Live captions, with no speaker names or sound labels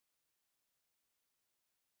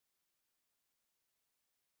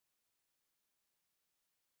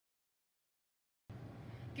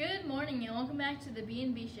Good morning and welcome back to the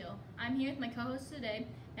B&B Show. I'm here with my co-host today,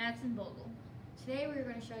 Madison Bogle. Today we're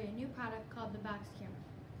going to show you a new product called the box camera.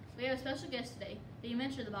 We have a special guest today, the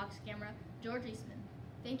inventor of the box camera, George Eastman.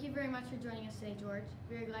 Thank you very much for joining us today, George.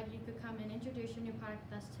 We are glad you could come and introduce your new product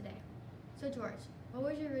with us today. So George, what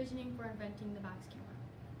was your reasoning for inventing the box camera?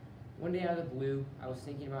 One day out of the blue, I was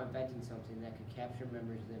thinking about inventing something that could capture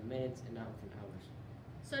memories within minutes and not within hours.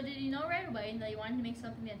 So did you know right away that you wanted to make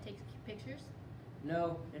something that takes pictures?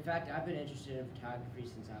 No, in fact, I've been interested in photography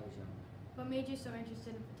since I was young. What made you so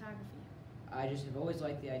interested in photography? I just have always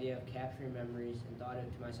liked the idea of capturing memories and thought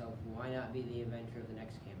to myself, why not be the inventor of the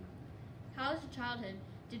next camera? How was your childhood?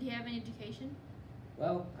 Did you have any education?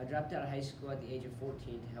 Well, I dropped out of high school at the age of 14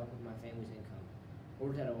 to help with my family's income. I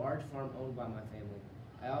worked at a large farm owned by my family.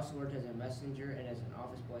 I also worked as a messenger and as an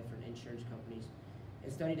office boy for insurance companies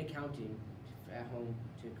and studied accounting at home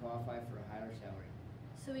to qualify for a higher salary.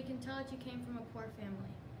 So we can tell that you came from a poor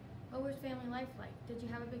family. What was family life like? Did you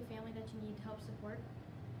have a big family that you needed help support?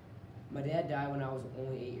 My dad died when I was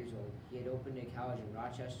only 8 years old. He had opened a college in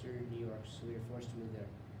Rochester, New York, so we were forced to move there.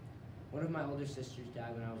 One of my older sisters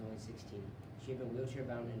died when I was only 16. She had been wheelchair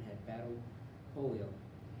bound and had battled polio.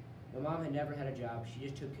 My mom had never had a job. She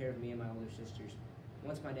just took care of me and my older sisters.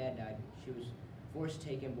 Once my dad died, she was forced to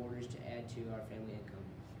take in boarders to add to our family income.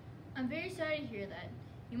 I'm very sorry to hear that.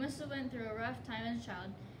 You must have went through a rough time as a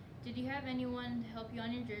child. Did you have anyone to help you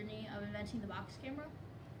on your journey of inventing the box camera?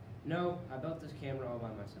 No, I built this camera all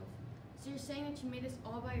by myself. So you're saying that you made this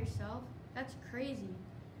all by yourself? That's crazy.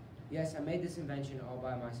 Yes, I made this invention all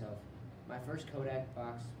by myself. My first Kodak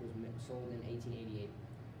box was sold in 1888.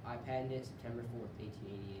 I patented it September 4th,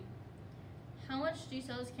 1888. How much do you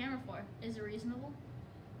sell this camera for? Is it reasonable?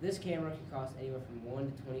 This camera can cost anywhere from $1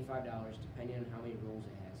 to $25 depending on how many rolls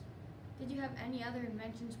it has. Did you have any other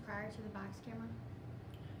inventions prior to the box camera?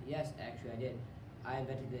 Yes, actually I did. I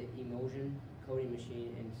invented the emulsion coating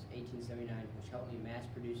machine in 1879, which helped me mass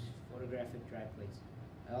produce photographic dry plates.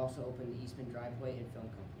 I also opened the Eastman Dry Plate and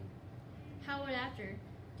Film Company. How about after?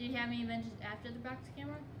 Did you have any inventions after the box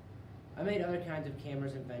camera? I made other kinds of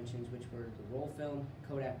cameras inventions, which were the roll film,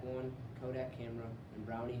 Kodak 1, Kodak camera, and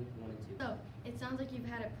Brownie 1 and 2. So, it sounds like you've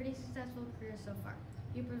had a pretty successful career so far.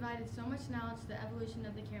 You provided so much knowledge to the evolution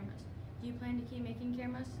of the cameras. Do you plan to keep making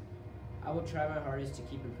cameras? I will try my hardest to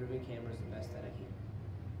keep improving cameras the best that I can.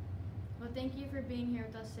 Well, thank you for being here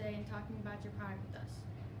with us today and talking about your product with us.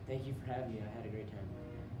 Thank you for having me. I had a great time.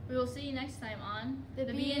 We will see you next time on The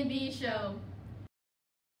B&B Show.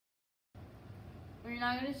 We're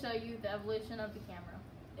now going to show you the evolution of the camera.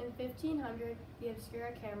 In 1500, the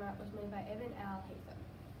Obscura camera was made by Ibn al-Haytham.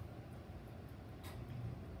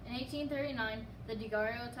 In 1839, the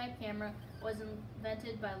daguerreotype camera was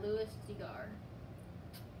invented by Louis Daguerre.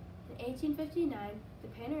 In 1859, the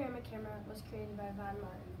panorama camera was created by von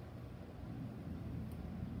Martin.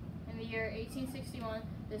 In the year 1861,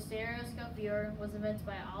 the stereoscope viewer was invented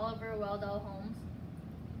by Oliver Wendell Holmes.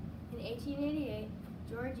 In 1888,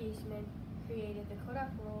 George Eastman created the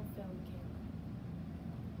Kodak roll film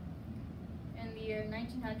camera. In the year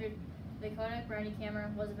 1900, the Kodak Brownie camera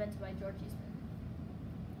was invented by George Eastman.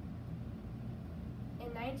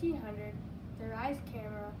 In 1900, the Rise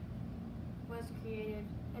camera was created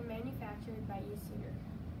and manufactured by E. Singer.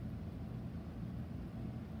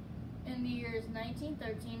 In the years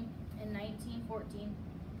 1913 and 1914,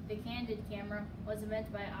 the Candid camera was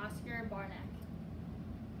invented by Oscar Barnack.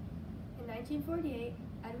 In 1948,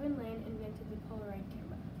 Edwin Land invented the Polaroid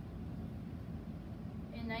camera.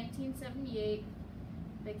 In 1978,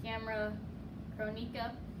 the camera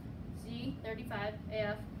Konica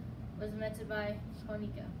Z35AF was invented by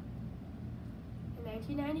Konica. In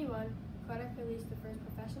 1991, Kodak released the first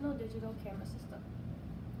professional digital camera system.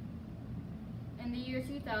 In the year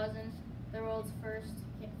 2000, the world's first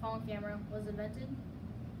phone camera was invented.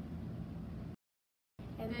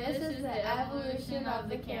 And this is the evolution of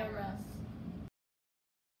the cameras.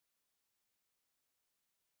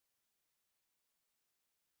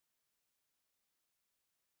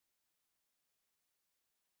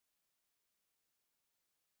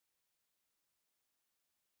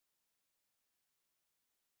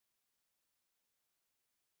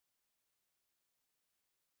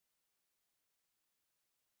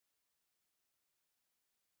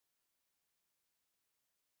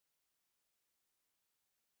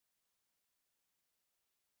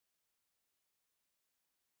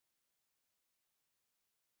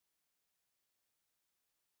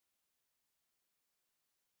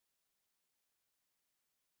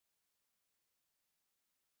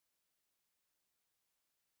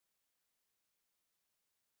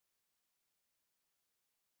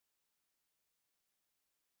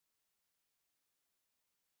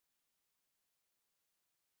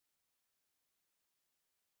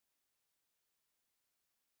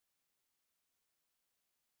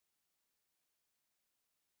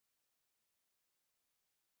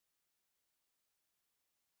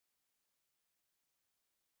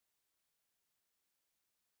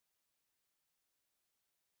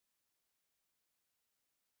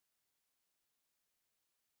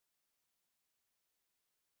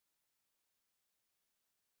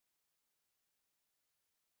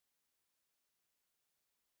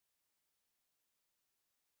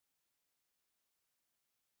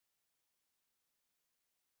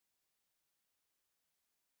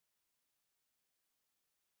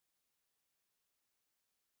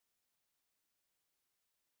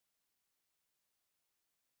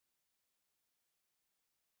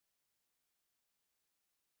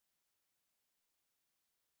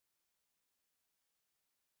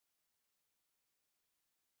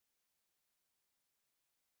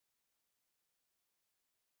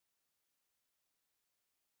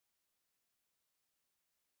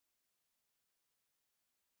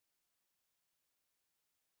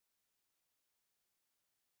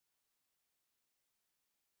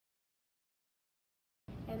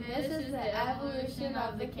 And this is the evolution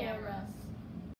of the camera.